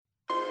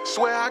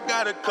Swear I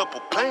got a couple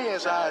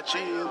plans out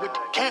here with the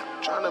camp,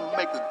 trying to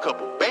make a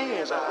couple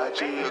bands out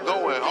here.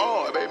 Going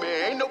hard, baby,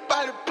 ain't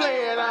nobody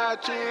playing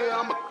out here.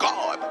 I'm a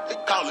god, they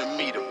calling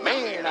me the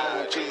man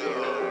out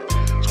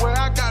here. Swear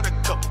I got a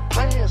couple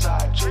plans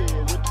out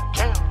here with the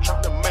camp,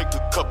 trying to make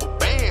a couple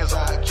bands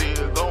out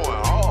here.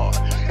 Going hard,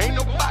 ain't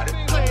nobody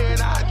playing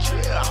out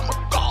here. I'm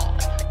a god,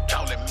 they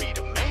calling me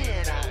the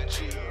man out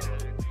here.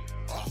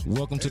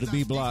 Welcome to the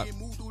B Block.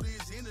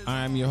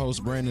 I am your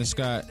host, Brandon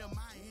Scott.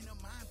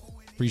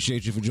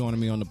 Appreciate you for joining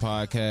me on the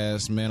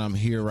podcast. Man, I'm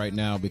here right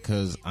now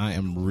because I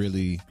am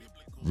really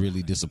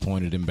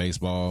disappointed in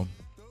baseball.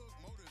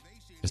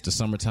 It's the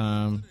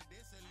summertime.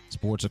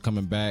 Sports are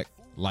coming back.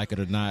 Like it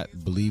or not,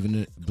 believe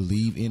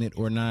in it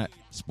or not,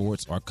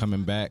 sports are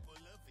coming back.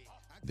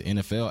 The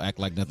NFL act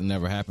like nothing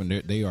ever happened.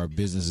 They are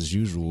business as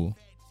usual.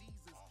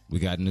 We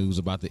got news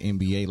about the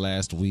NBA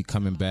last week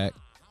coming back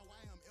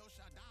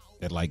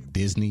at like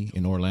Disney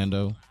in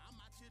Orlando.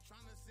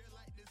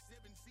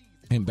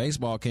 And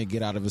baseball can't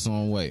get out of its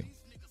own way.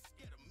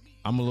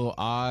 I'm a little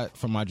odd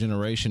for my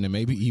generation and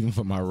maybe even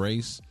for my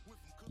race.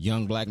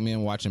 Young black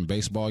men watching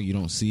baseball, you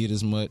don't see it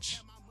as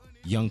much.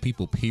 Young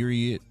people,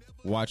 period,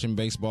 watching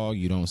baseball,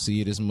 you don't see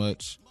it as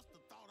much.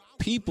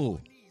 People,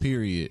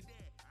 period,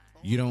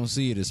 you don't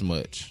see it as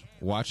much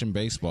watching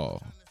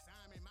baseball.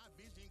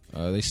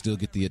 They still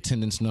get the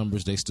attendance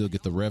numbers. They still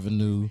get the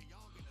revenue.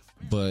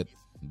 But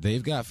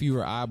they've got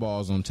fewer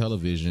eyeballs on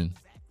television.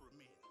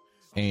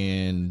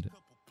 And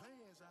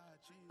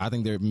I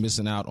think they're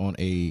missing out on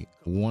a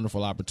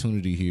wonderful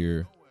opportunity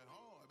here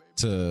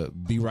to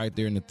be right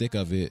there in the thick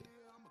of it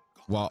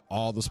while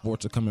all the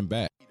sports are coming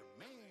back.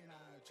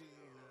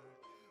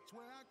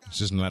 It's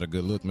just not a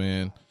good look,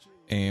 man.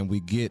 And we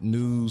get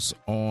news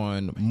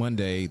on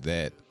Monday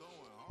that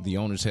the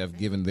owners have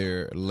given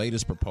their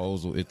latest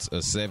proposal. It's a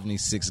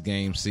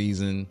 76-game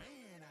season,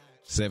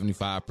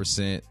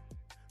 75%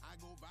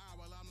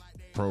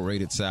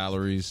 prorated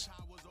salaries.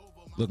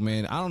 Look,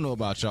 man, I don't know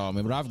about y'all,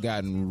 man, but I've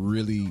gotten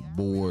really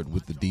bored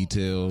with the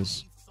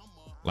details.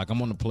 Like, I'm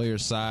on the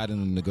player's side in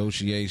the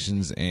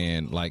negotiations,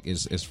 and like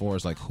as far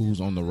as like who's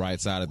on the right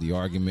side of the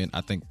argument, I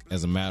think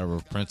as a matter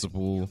of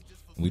principle,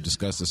 we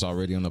discussed this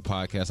already on the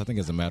podcast. I think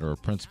as a matter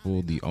of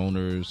principle, the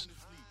owners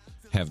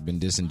have been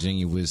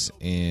disingenuous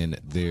in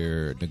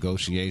their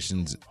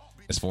negotiations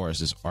as far as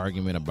this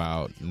argument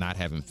about not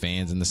having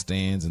fans in the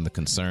stands and the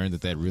concern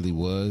that really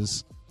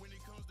was.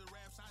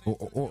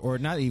 Or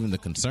not even the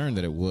concern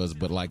that it was,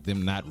 but like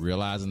them not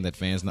realizing that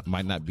fans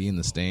might not be in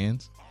the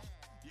stands.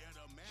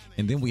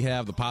 And then we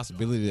have the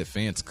possibility that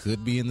fans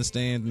could be in the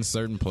stands in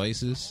certain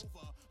places.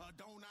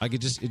 Like it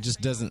just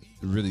doesn't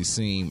really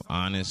seem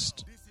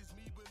honest.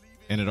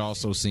 And it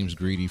also seems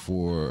greedy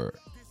for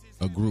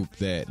a group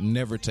that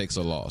never takes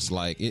a loss.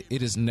 Like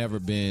it has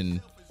never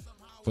been,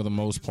 for the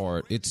most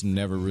part, it's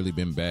never really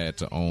been bad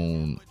to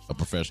own a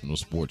professional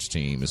sports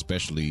team,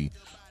 especially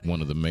one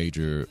of the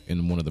major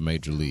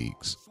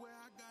leagues.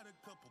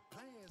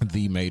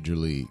 The major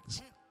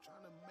leagues.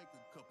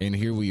 And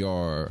here we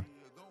are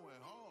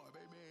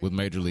with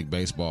Major League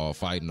Baseball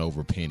fighting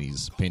over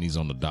pennies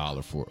on the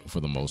dollar for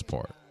the most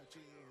part.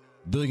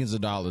 Billions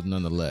of dollars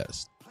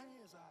nonetheless.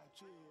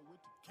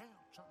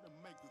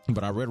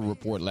 But I read a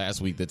report last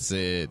week that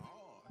said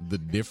the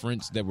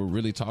difference that we're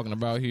really talking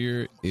about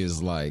here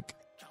is like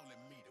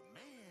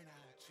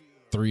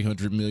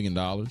 $300 million.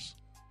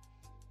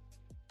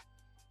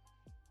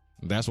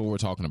 That's what we're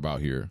talking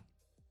about here.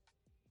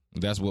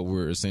 That's what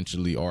we're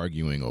essentially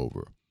arguing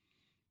over,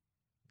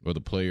 or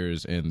the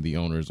players and the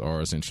owners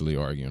are essentially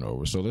arguing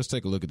over. So let's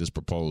take a look at this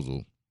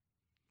proposal.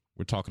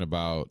 We're talking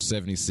about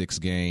 76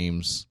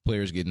 games,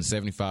 players getting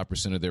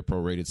 75% of their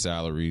prorated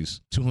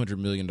salaries, $200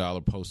 million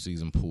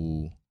postseason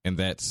pool, and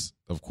that's,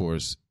 of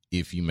course,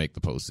 if you make the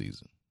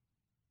postseason.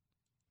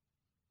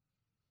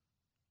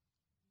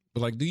 But,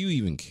 like, do you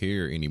even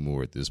care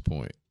anymore at this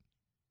point?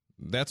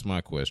 That's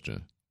my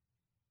question.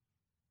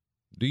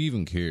 Do you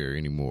even care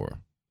anymore?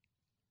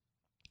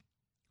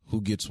 Who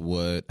gets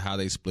what, how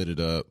they split it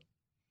up.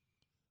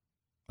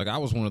 Like, I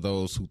was one of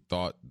those who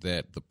thought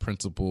that the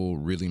principle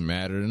really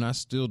mattered, and I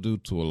still do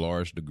to a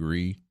large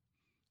degree.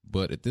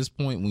 But at this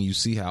point, when you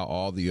see how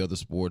all the other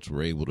sports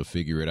were able to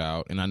figure it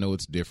out, and I know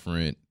it's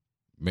different.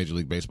 Major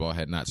League Baseball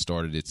had not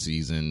started its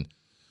season.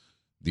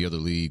 The other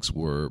leagues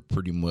were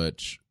pretty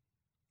much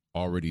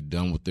already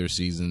done with their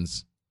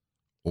seasons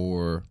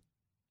or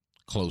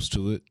close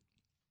to it.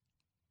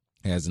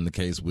 As in the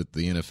case with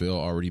the NFL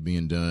already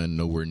being done,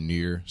 nowhere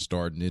near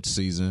starting its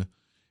season,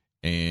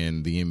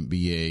 and the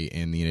NBA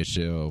and the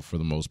NHL, for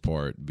the most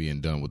part, being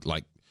done with,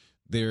 like,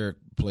 their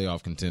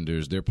playoff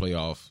contenders, their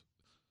playoff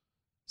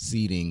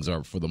seedings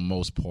are, for the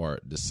most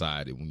part,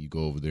 decided when you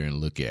go over there and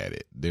look at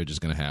it. They're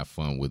just going to have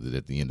fun with it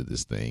at the end of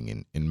this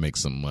thing and make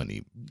some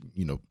money,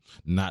 you know,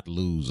 not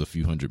lose a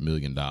few $100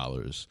 million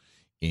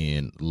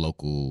in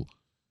local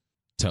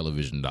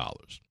television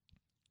dollars.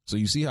 So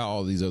you see how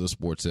all these other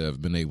sports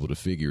have been able to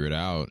figure it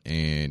out,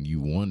 and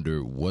you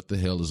wonder what the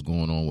hell is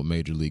going on with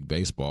Major League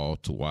Baseball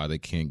to why they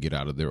can't get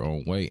out of their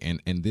own way.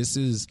 And this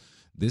is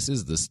this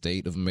is the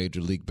state of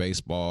Major League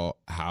Baseball,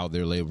 how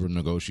their labor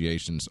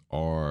negotiations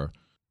are,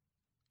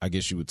 I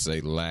guess you would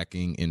say,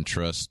 lacking in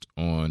trust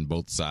on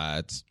both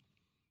sides.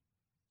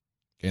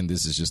 And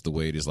this is just the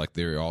way it is. Like,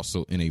 they're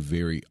also in a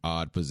very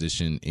odd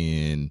position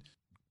in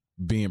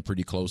being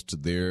pretty close to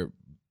their,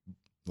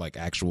 like,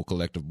 actual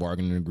collective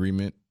bargaining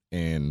agreement.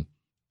 And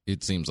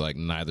it seems like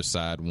neither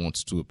side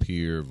wants to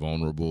appear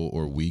vulnerable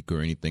or weak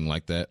or anything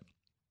like that.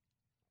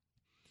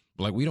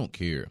 But, like, we don't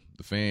care.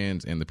 The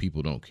fans and the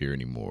people don't care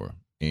anymore.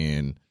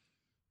 And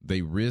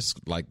they risk,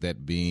 like,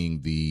 that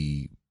being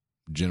the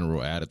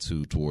general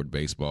attitude toward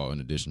baseball in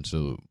addition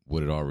to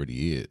what it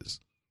already is.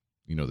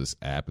 You know, this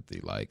apathy.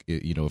 Like,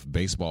 if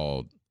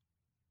baseball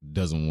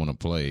doesn't want to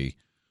play,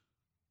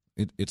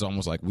 it's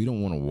almost like we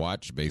don't want to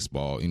watch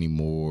baseball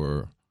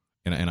anymore.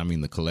 And I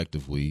mean the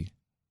collective we,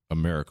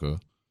 America,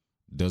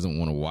 doesn't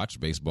want to watch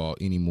baseball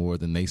any more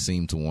than they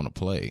seem to want to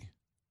play.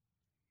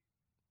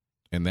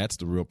 And that's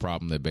the real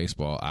problem that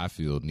baseball, I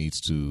feel, needs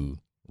to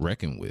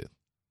reckon with.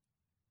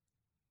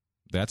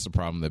 That's the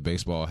problem that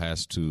baseball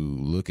has to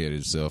look at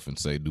itself and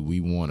say, do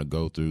we want to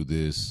go through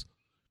this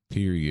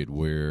period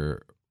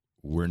where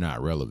we're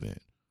not relevant,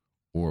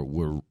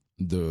 or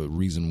the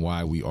reason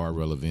why we are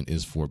relevant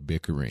is for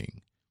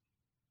bickering?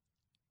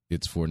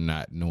 It's for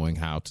not knowing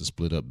how to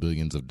split up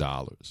billions of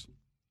dollars.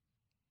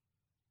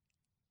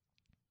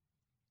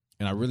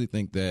 And I really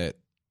think that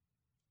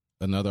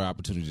another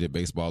opportunity that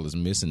baseball is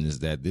missing is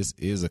that this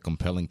is a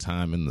compelling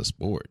time in the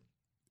sport.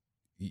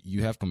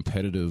 You have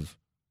competitive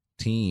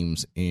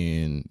teams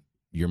in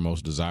your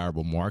most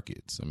desirable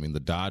markets. I mean,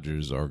 the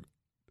Dodgers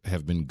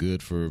have been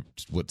good for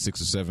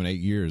 6 or 7, 8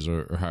 years,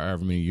 or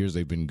however many years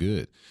they've been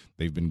good.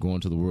 They've been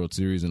going to the World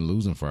Series and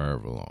losing for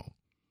however long.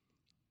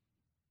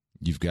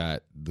 You've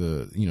got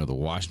the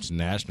Washington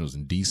Nationals,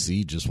 and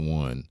DC just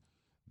won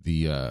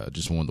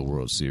the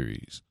World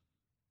Series.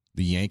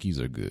 The Yankees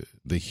are good.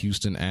 The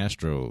Houston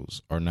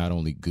Astros are not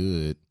only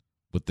good,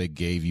 but they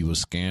gave you a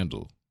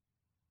scandal.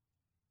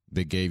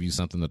 They gave you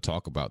something to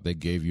talk about. They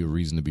gave you a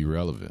reason to be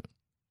relevant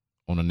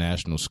on a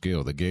national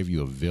scale. They gave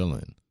you a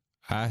villain.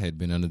 I had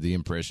been under the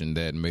impression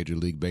that Major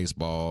League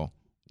Baseball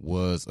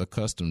was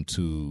accustomed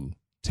to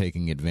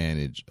taking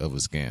advantage of a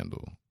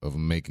scandal, of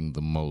making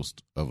the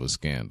most of a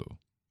scandal,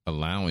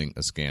 allowing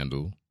a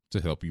scandal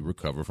to help you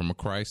recover from a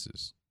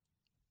crisis.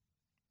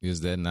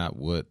 Is that not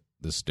what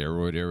the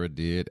steroid era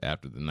did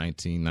after the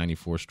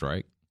 1994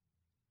 strike?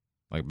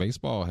 Like,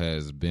 baseball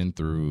has been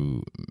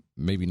through,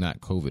 maybe not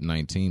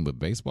COVID-19, but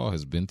baseball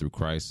has been through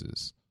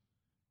crisis.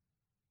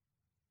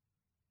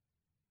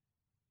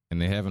 And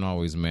they haven't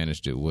always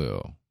managed it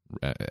well.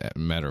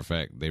 Matter of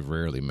fact, they've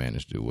rarely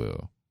managed it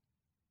well.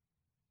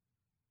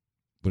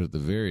 But at the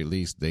very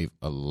least, they've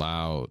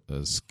allowed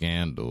a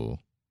scandal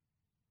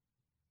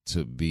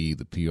to be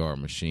the PR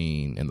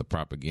machine and the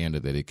propaganda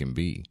that it can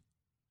be.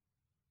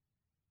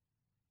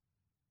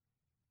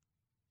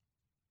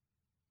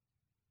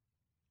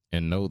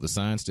 And no, the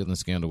sign-stealing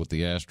scandal with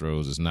the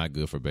Astros is not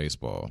good for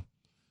baseball.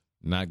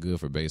 Not good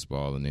for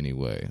baseball in any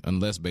way,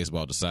 unless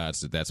baseball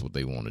decides that that's what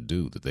they want to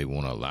do, that they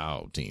want to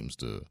allow teams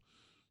to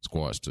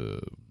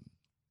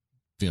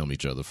film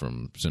each other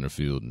from center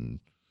field and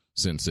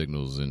send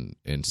signals and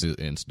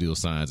steal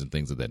signs and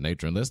things of that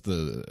nature.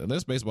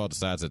 Unless baseball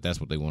decides that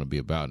that's what they want to be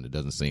about, and it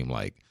doesn't seem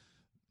like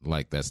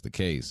that's the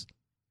case,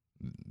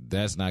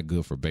 that's not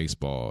good for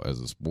baseball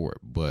as a sport.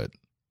 But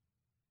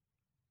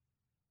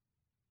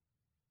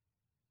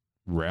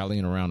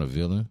rallying around a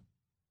villain,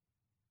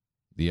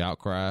 the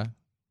outcry,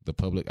 the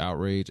public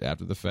outrage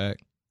after the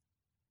fact,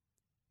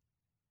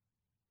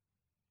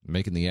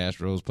 making the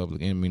Astros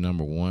public enemy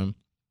number one,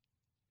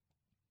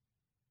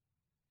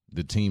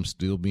 the team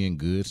still being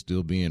good,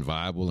 still being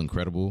viable and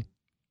credible,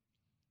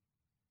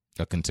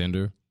 a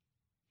contender,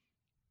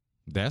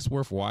 that's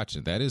worth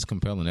watching. That is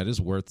compelling. That is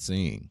worth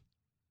seeing.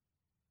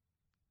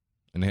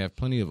 And they have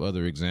plenty of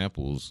other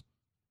examples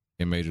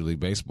in Major League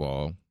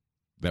Baseball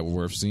that were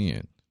worth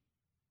seeing.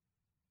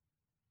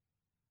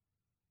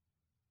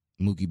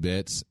 Mookie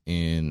Betts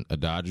in a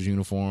Dodgers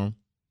uniform.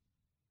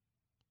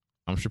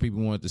 I'm sure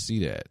people wanted to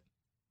see that.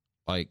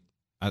 Like,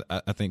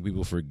 I think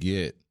people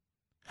forget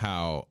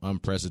how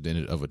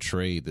unprecedented of a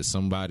trade that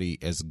somebody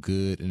as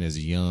good and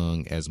as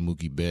young as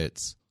Mookie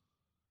Betts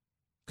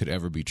could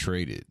ever be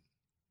traded.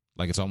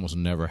 Like, it's almost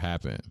never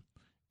happened.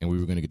 And we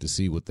were going to get to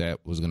see what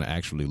that was going to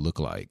actually look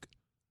like,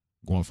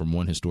 going from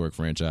one historic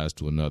franchise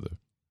to another.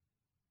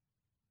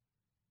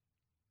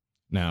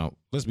 Now,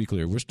 let's be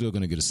clear. We're still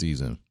going to get a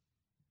season.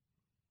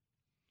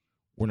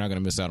 We're not going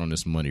to miss out on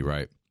this money,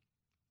 right?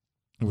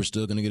 We're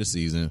still going to get a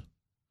season.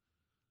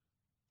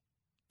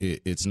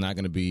 It's not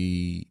going to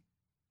be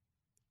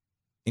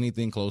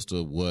anything close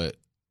to what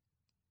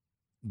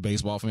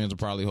baseball fans are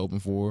probably hoping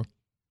for.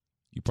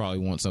 You probably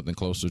want something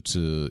closer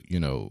to,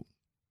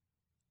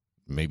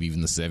 maybe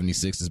even the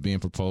 76 is being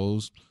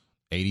proposed,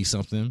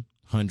 80-something,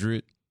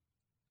 100.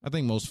 I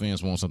think most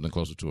fans want something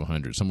closer to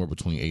 100, somewhere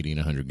between 80 and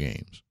 100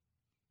 games.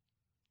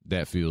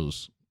 That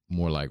feels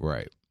more like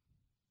right.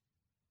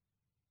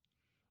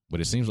 But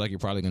it seems like you're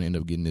probably going to end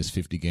up getting this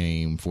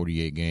 50-game,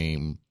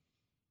 48-game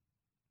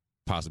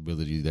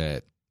possibility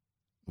that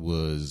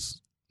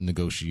was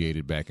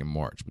negotiated back in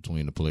March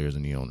between the players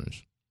and the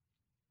owners.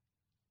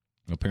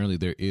 Apparently,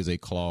 there is a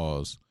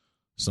clause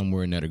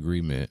somewhere in that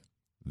agreement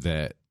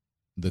that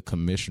the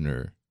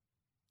commissioner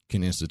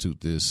can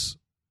institute this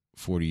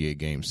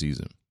 48-game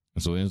season.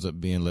 And so it ends up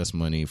being less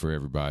money for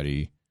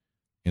everybody,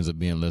 ends up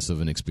being less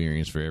of an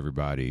experience for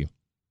everybody.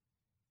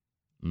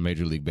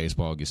 Major League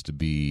Baseball gets to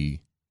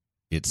be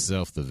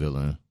itself the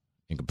villain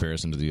in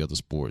comparison to the other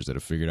sports that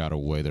have figured out a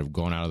way, that have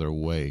gone out of their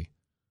way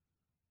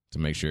to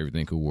make sure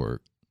everything could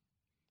work.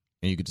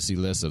 And you get to see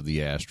less of the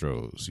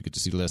Astros. You get to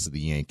see less of the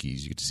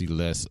Yankees. You get to see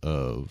less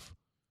of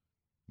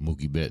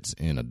Mookie Betts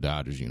in a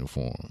Dodgers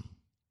uniform,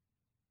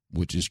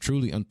 which is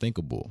truly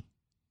unthinkable.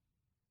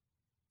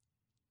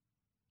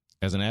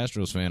 As an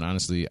Astros fan,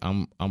 honestly,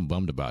 I'm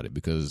bummed about it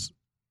because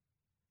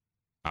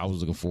I was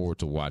looking forward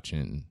to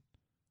watching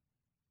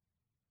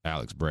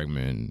Alex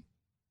Bregman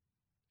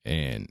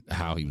and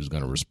how he was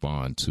going to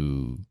respond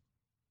to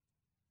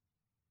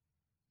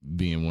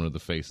being one of the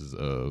faces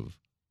of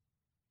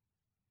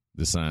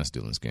the sign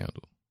stealing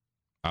scandal.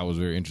 I was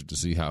very interested to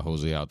see how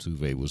Jose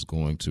Altuve was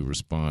going to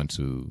respond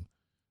to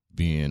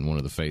being one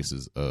of the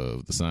faces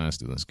of the sign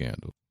stealing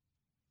scandal.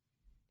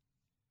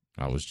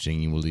 I was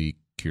genuinely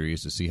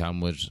curious to see how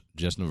much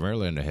Justin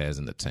Verlander has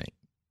in the tank.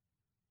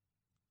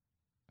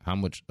 How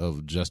much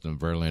of Justin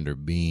Verlander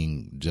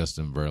being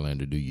Justin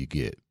Verlander do you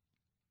get?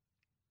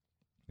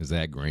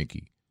 Zach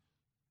Greinke.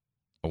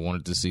 I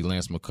wanted to see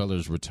Lance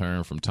McCullers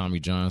return from Tommy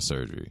John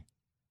surgery.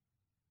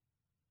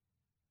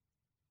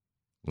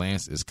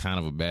 Lance is kind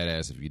of a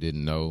badass if you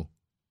didn't know.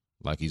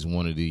 Like, he's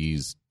one of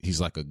these,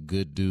 he's like a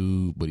good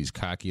dude, but he's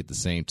cocky at the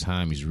same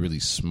time. He's really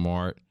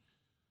smart.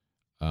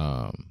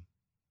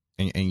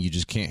 And you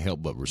just can't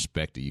help but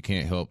respect it. You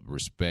can't help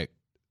respect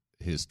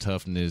his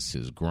toughness,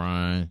 his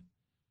grind.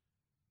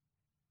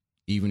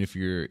 Even if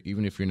you're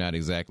not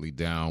exactly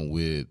down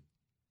with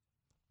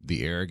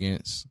the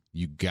arrogance,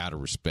 you gotta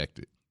respect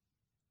it.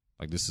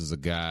 Like, this is a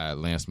guy,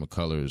 Lance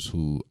McCullers,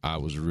 who I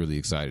was really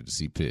excited to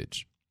see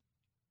pitch.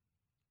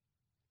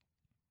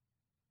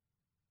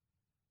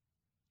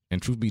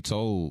 And truth be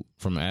told,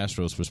 from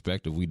Astros'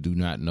 perspective, we do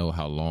not know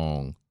how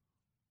long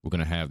we're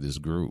going to have this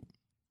group.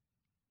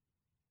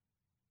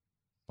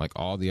 Like,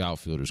 all the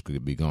outfielders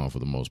could be gone for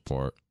the most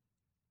part.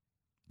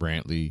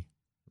 Brantley,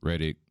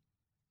 Reddick.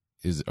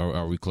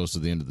 Are we close to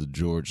the end of the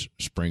George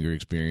Springer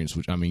experience?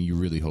 Which, I mean, you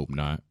really hope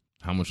not.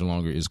 How much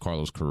longer is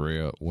Carlos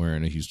Correa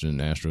wearing a Houston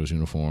Astros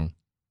uniform?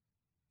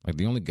 Like,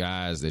 the only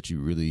guys that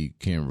you really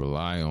can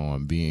rely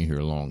on being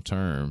here long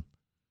term,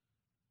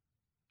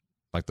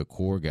 like the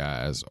core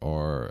guys,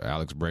 are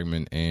Alex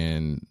Bregman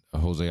and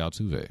Jose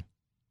Altuve.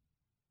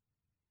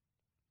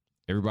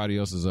 Everybody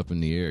else is up in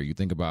the air. You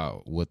think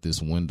about what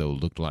this window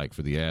looked like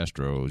for the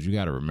Astros. You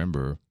got to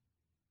remember,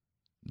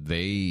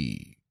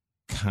 they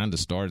kind of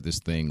started this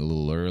thing a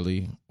little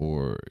early,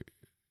 or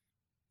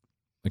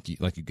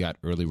like you got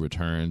early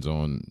returns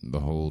on the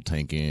whole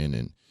tanking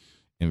and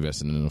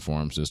investing in the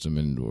farm system,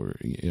 and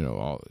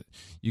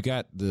you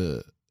got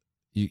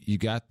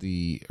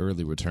the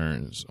early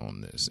returns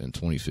on this in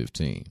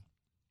 2015.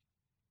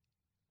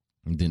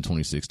 And then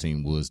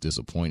 2016 was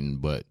disappointing,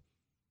 but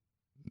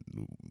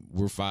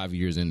we're 5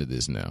 years into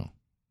this now.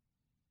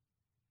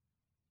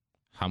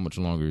 How much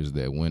longer is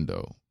that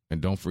window? And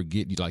don't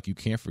forget, like, you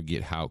can't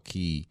forget how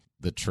key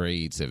the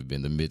trades have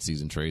been. The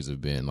midseason trades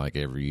have been, like,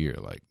 every year,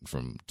 like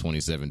from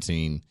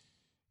 2017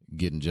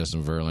 getting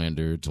Justin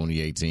Verlander,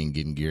 2018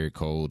 getting Garrett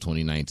Cole,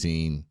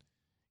 2019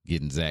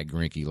 getting Zach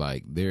Greinke.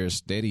 Like, they're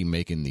steady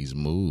making these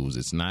moves.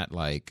 It's not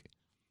like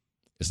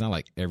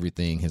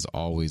everything has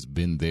always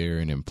been there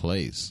and in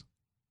place.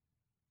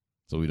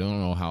 So we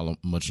don't know how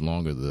much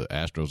longer the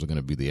Astros are going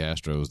to be the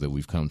Astros that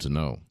we've come to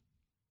know.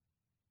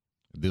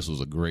 This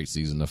was a great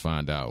season to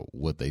find out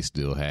what they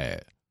still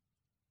had,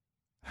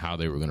 how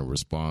they were going to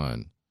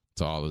respond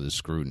to all of this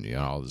scrutiny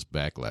and all this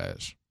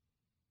backlash.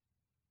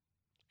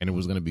 And it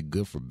was going to be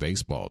good for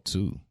baseball,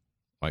 too.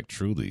 Like,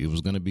 truly, it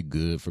was going to be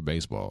good for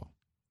baseball.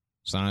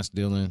 Sign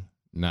stealing,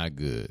 not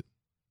good.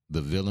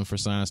 The villain for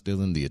sign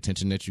stealing, the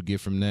attention that you get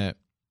from that,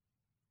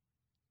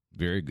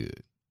 very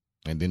good.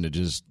 And then to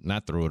just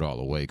not throw it all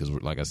away, because,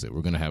 like I said,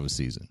 we're going to have a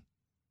season.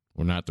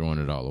 We're not throwing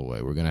it all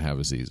away. We're going to have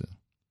a season.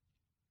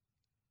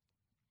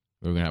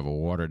 We're going to have a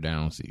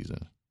watered-down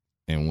season.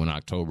 And when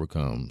October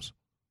comes,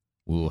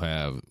 we'll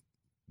have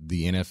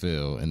the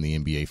NFL and the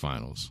NBA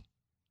Finals.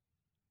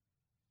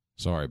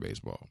 Sorry,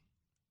 baseball.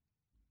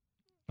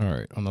 All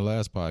right. On the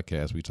last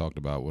podcast, we talked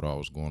about what all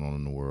was going on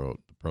in the world,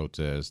 the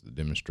protests, the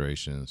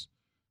demonstrations,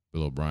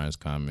 Bill O'Brien's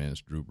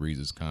comments, Drew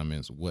Brees'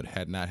 comments. What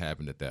had not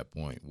happened at that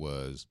point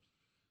was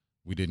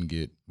we did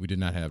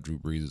not have Drew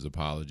Brees'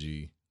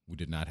 apology. We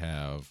did not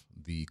have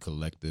the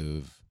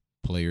collective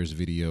players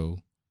video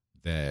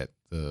that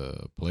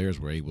the players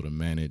were able to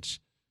manage,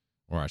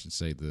 or I should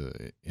say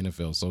the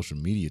NFL social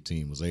media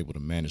team was able to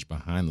manage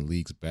behind the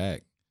league's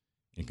back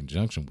in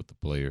conjunction with the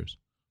players,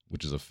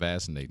 which is a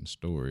fascinating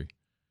story.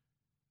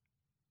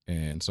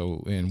 And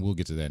we'll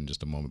get to that in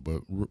just a moment.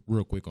 But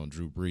real quick on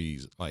Drew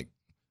Brees, like,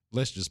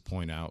 let's just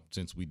point out,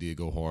 since we did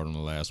go hard on the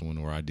last one,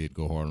 or I did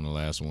go hard on the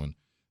last one,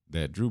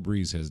 that Drew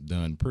Brees has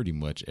done pretty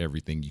much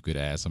everything you could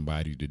ask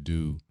somebody to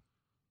do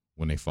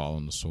when they fall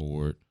on the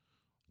sword,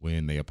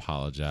 when they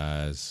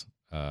apologize.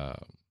 I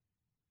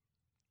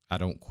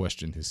don't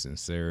question his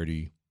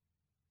sincerity.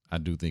 I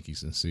do think he's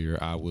sincere.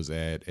 I was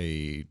at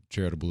a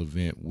charitable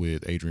event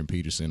with Adrian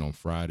Peterson on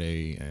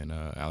Friday, and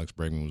Alex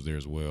Bregman was there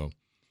as well.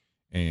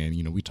 And,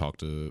 you know, we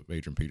talked to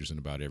Adrian Peterson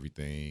about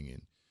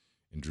everything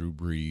and Drew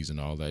Brees and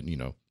all that. You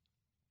know,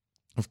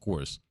 of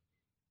course,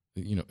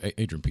 you know,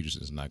 Adrian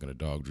Peterson is not going to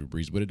dog Drew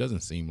Brees, but it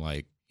doesn't seem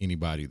like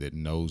anybody that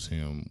knows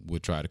him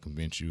would try to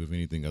convince you of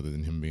anything other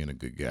than him being a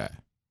good guy.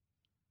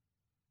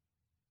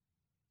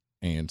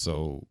 And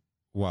so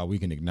while we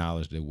can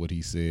acknowledge that what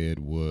he said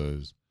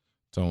was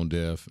tone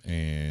deaf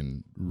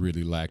and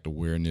really lacked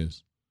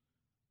awareness,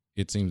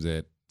 it seems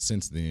that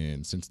since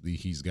then,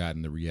 he's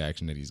gotten the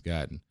reaction that he's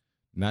gotten,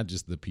 not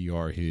just the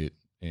PR hit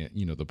and,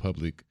 you know, the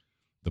public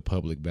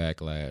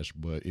backlash,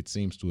 but it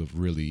seems to have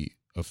really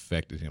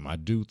affected him. I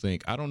do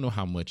not know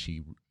how much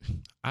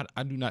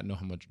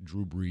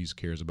Drew Brees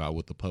cares about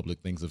what the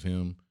public thinks of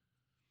him.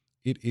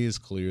 It is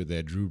clear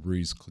that Drew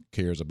Brees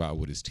cares about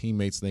what his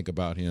teammates think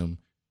about him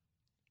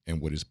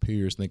and what his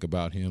peers think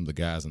about him, the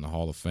guys in the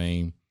Hall of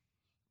Fame.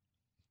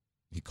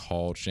 He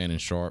called Shannon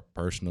Sharp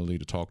personally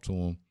to talk to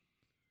him.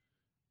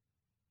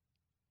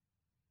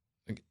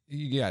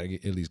 You got to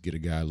at least get a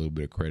guy a little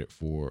bit of credit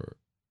for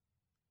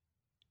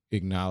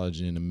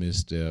acknowledging a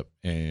misstep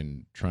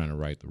and trying to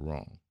right the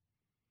wrong.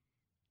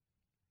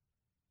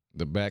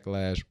 The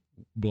backlash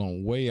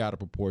blown way out of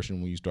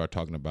proportion when you start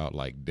talking about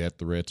like death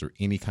threats or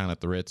any kind of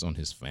threats on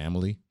his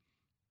family.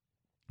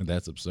 And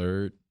that's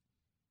absurd.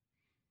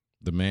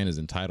 The man is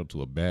entitled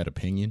to a bad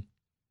opinion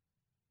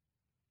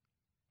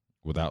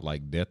without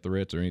like death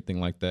threats or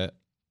anything like that.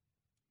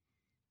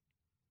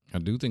 I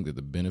do think that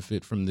the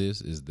benefit from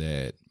this is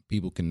that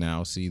people can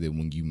now see that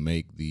when you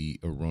make the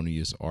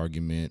erroneous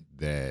argument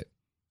that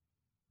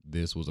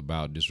this was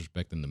about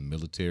disrespecting the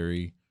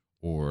military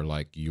or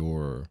like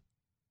your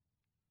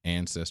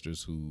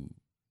ancestors who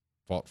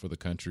fought for the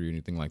country or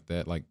anything like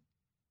that, like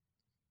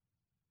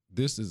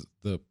this is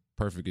the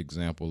perfect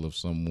example of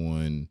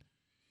someone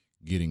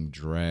getting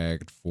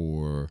dragged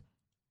for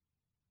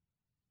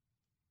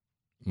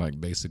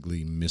like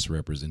basically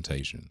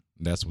misrepresentation.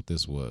 That's what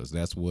this was.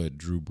 That's what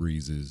Drew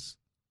Brees'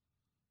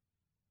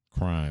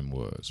 crime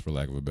was, for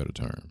lack of a better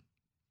term.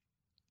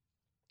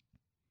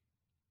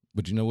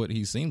 But you know what?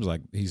 He seems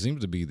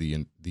to be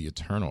the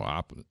eternal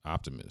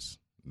optimist.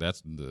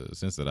 That's the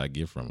sense that I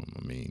get from him.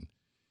 I mean,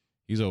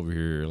 he's over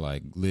here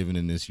like living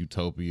in this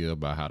utopia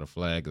about how the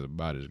flag is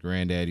about his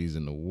granddaddies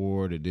in the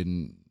war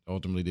that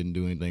ultimately didn't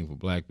do anything for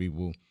black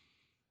people.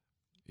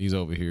 He's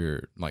over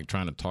here like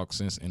trying to talk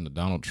sense into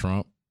Donald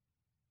Trump,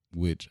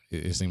 which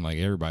it seemed like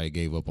everybody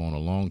gave up on a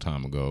long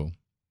time ago.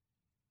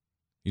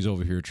 He's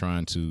over here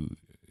trying to,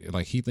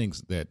 like, he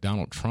thinks that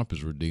Donald Trump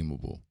is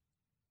redeemable.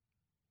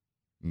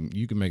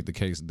 You can make the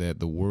case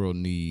that the world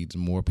needs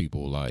more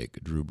people like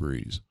Drew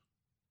Brees.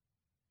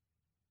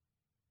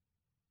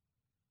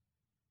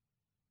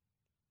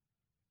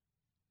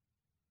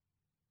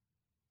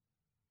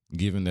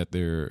 Given that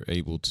they're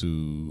able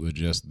to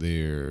adjust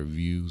their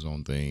views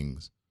on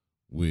things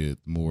with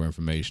more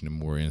information and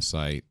more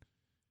insight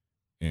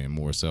and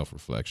more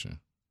self-reflection.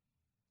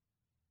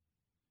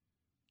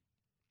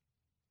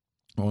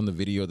 On the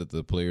video that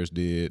the players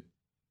did,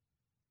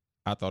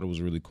 I thought it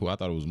was really cool. I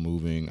thought it was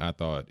moving. I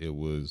thought it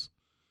was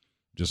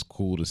just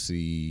cool to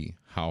see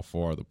how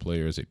far the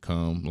players had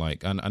come.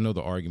 Like, I know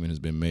the argument has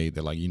been made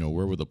that, like, you know,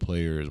 where were the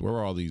players? Where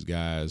were all these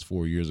guys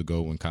 4 years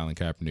ago when Colin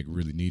Kaepernick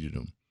really needed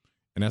them?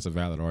 And that's a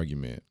valid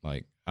argument.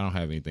 Like, I don't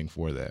have anything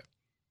for that.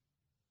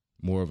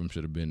 More of them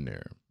should have been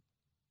there.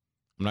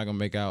 I'm not going to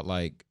make out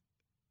like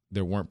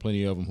there weren't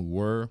plenty of them who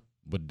were,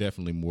 but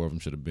definitely more of them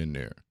should have been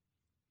there.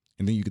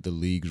 And then you get the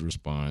league's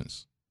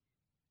response.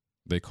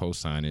 They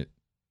co-sign it.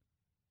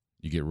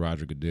 You get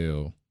Roger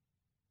Goodell,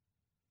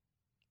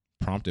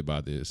 prompted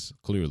by this,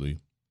 clearly,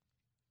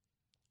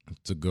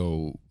 to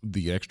go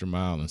the extra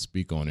mile and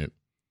speak on it.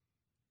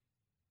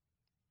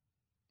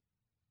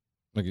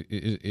 Like,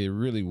 it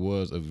really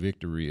was a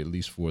victory, at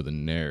least for the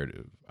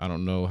narrative. I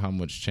don't know how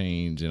much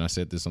change, and I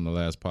said this on the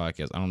last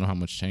podcast, I don't know how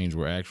much change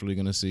we're actually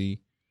going to see,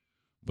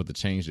 but the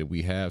change that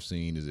we have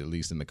seen is at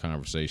least in the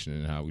conversation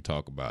and how we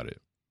talk about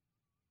it.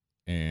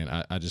 And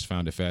I just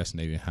found it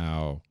fascinating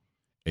how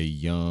a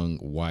young,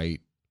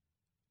 white,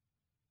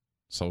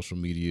 social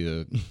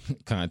media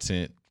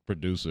content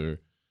producer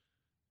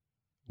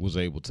was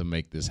able to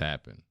make this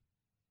happen.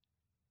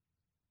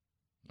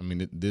 I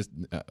mean, this,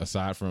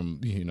 aside from,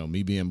 you know,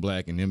 me being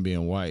black and him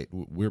being white,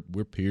 we're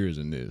peers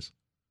in this.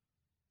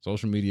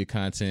 Social media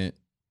content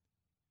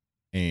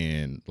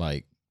and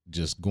like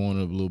just going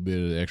a little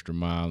bit of the extra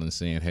mile and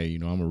saying, hey, you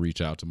know, I'm gonna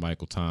reach out to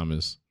Michael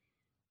Thomas.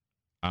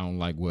 I don't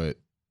like what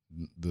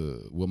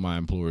my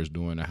employer is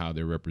doing or how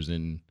they're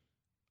representing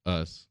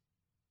us,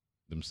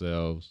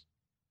 themselves,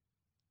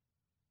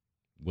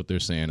 what they're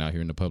saying out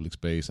here in the public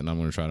space, and I'm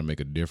going to try to make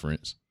a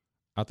difference.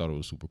 I thought it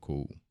was super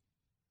cool.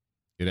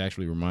 it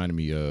actually reminded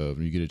me of,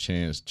 when you get a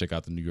chance, check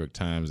out the New York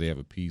Times. They have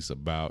a piece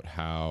about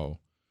how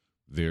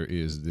there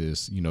is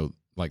this,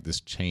 like this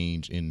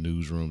change in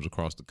newsrooms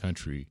across the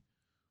country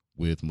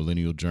with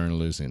millennial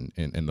journalists and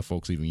the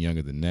folks even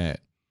younger than that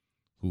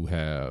who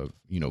have,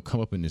 come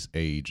up in this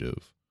age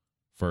of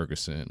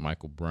Ferguson,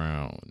 Michael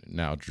Brown, and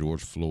now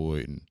George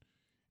Floyd, and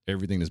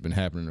everything that's been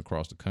happening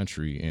across the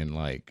country, and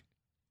like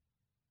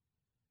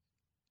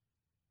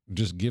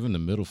just giving the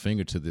middle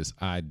finger to this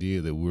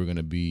idea that we're going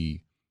to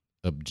be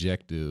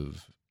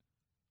objective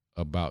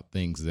about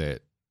things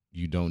that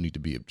you don't need to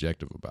be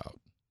objective about.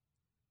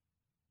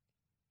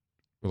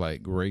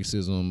 Like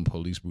racism,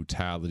 police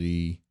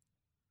brutality,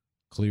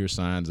 clear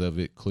signs of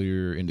it,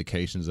 clear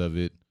indications of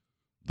it.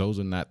 Those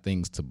are not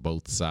things to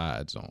both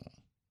sides on.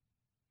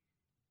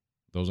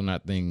 Those are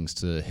not things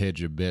to hedge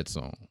your bets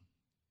on.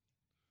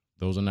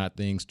 Those are not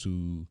things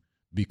to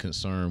be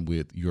concerned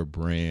with your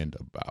brand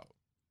about.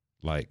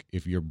 Like,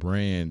 if your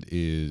brand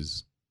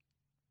is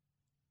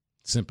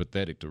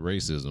sympathetic to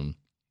racism,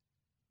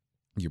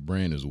 your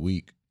brand is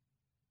weak.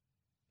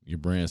 Your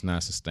brand's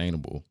not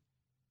sustainable.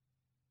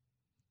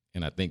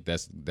 And I think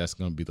that's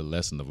going to be the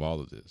lesson of all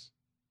of this.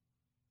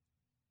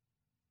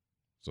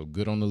 So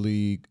good on the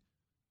league,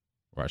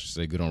 or I should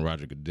say good on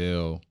Roger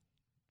Goodell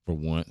for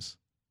once,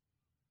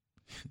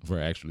 for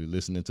actually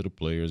listening to the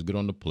players. Good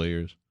on the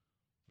players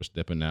for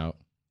stepping out.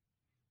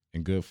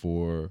 And good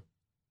for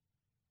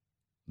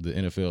the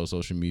NFL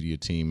social media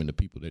team and the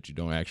people that you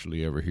don't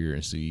actually ever hear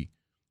and see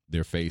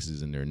their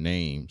faces and their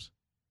names,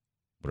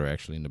 but are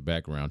actually in the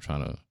background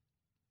trying to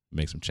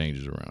make some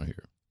changes around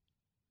here.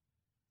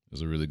 It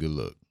was a really good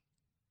look.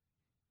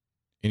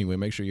 Anyway,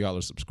 make sure y'all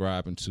are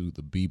subscribing to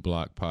the B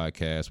Block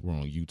podcast. We're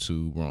on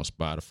YouTube. We're on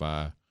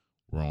Spotify.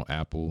 We're on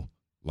Apple.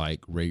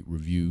 Like, rate,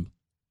 review.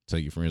 Tell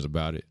your friends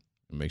about it.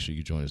 And make sure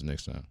you join us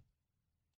next time.